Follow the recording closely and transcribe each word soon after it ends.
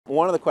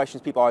one of the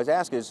questions people always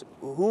ask is,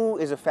 who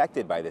is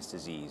affected by this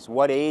disease?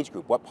 What age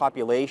group? What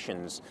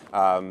populations?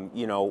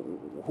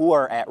 Who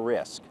are at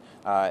risk?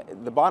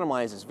 The bottom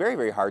line is it's very,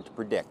 very hard to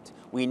predict.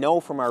 We know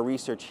from our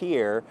research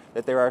here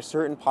that there are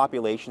certain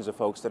populations of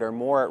folks that are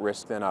more at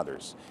risk than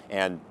others.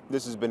 And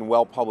this has been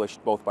well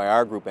published both by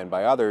our group and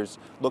by others,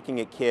 looking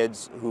at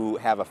kids who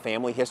have a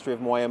family history of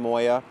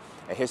Moyamoya,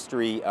 a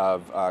history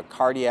of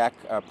cardiac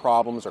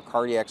problems or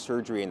cardiac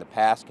surgery in the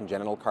past,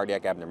 congenital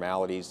cardiac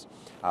abnormalities,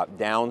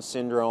 Down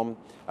syndrome,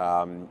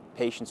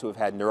 patients who have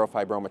had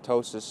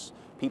neurofibromatosis,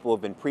 people who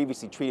have been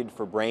previously treated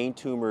for brain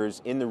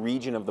tumors in the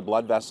region of the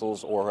blood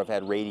vessels or have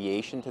had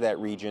radiation to that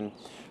region.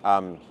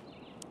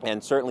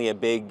 And certainly a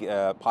big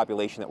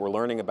population that we're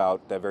learning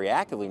about very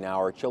actively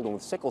now are children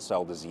with sickle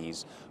cell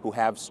disease who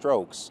have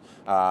strokes.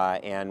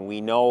 And we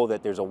know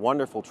that there's a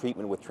wonderful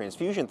treatment with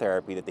transfusion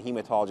therapy that the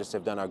hematologists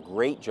have done a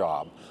great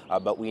job.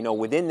 But we know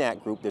within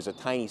that group there's a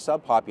tiny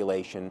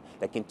subpopulation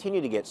that continue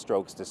to get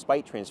strokes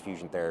despite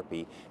transfusion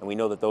therapy. And we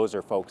know that those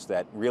are folks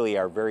that really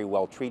are very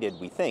well treated,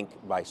 we think,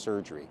 by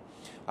surgery.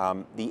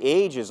 The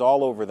age is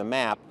all over the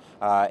map,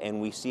 and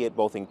we see it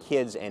both in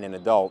kids and in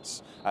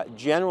adults.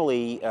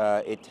 Generally,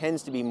 it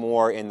tends to be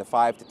more in the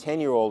 5 to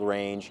 10-year-old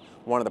range.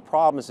 One of the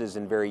problems is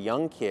in very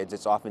young kids,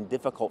 it's often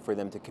difficult for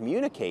them to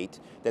communicate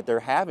that they're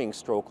having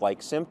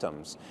stroke-like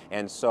symptoms.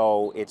 And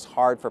so it's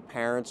hard for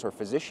parents or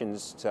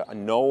physicians to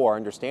know or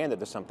understand that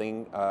there's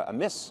something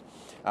amiss.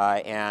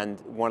 And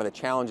one of the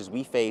challenges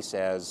we face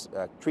as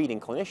treating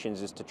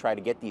clinicians is to try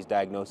to get these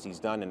diagnoses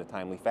done in a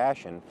timely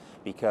fashion,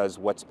 because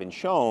what's been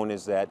shown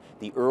is that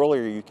the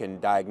earlier you can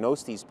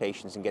diagnose these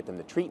patients and get them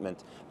the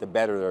treatment, the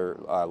better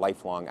their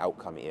lifelong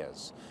outcome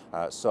is.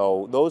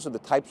 So those are the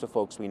types of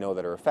folks we know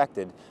that are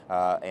affected,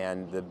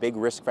 and the big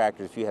risk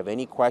factors. If you have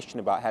any question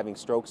about having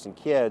strokes in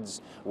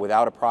kids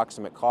without a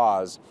proximate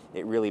cause,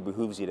 it really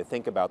behooves you to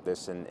think about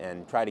this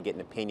and try to get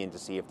an opinion to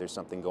see if there's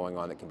something going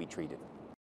on that can be treated.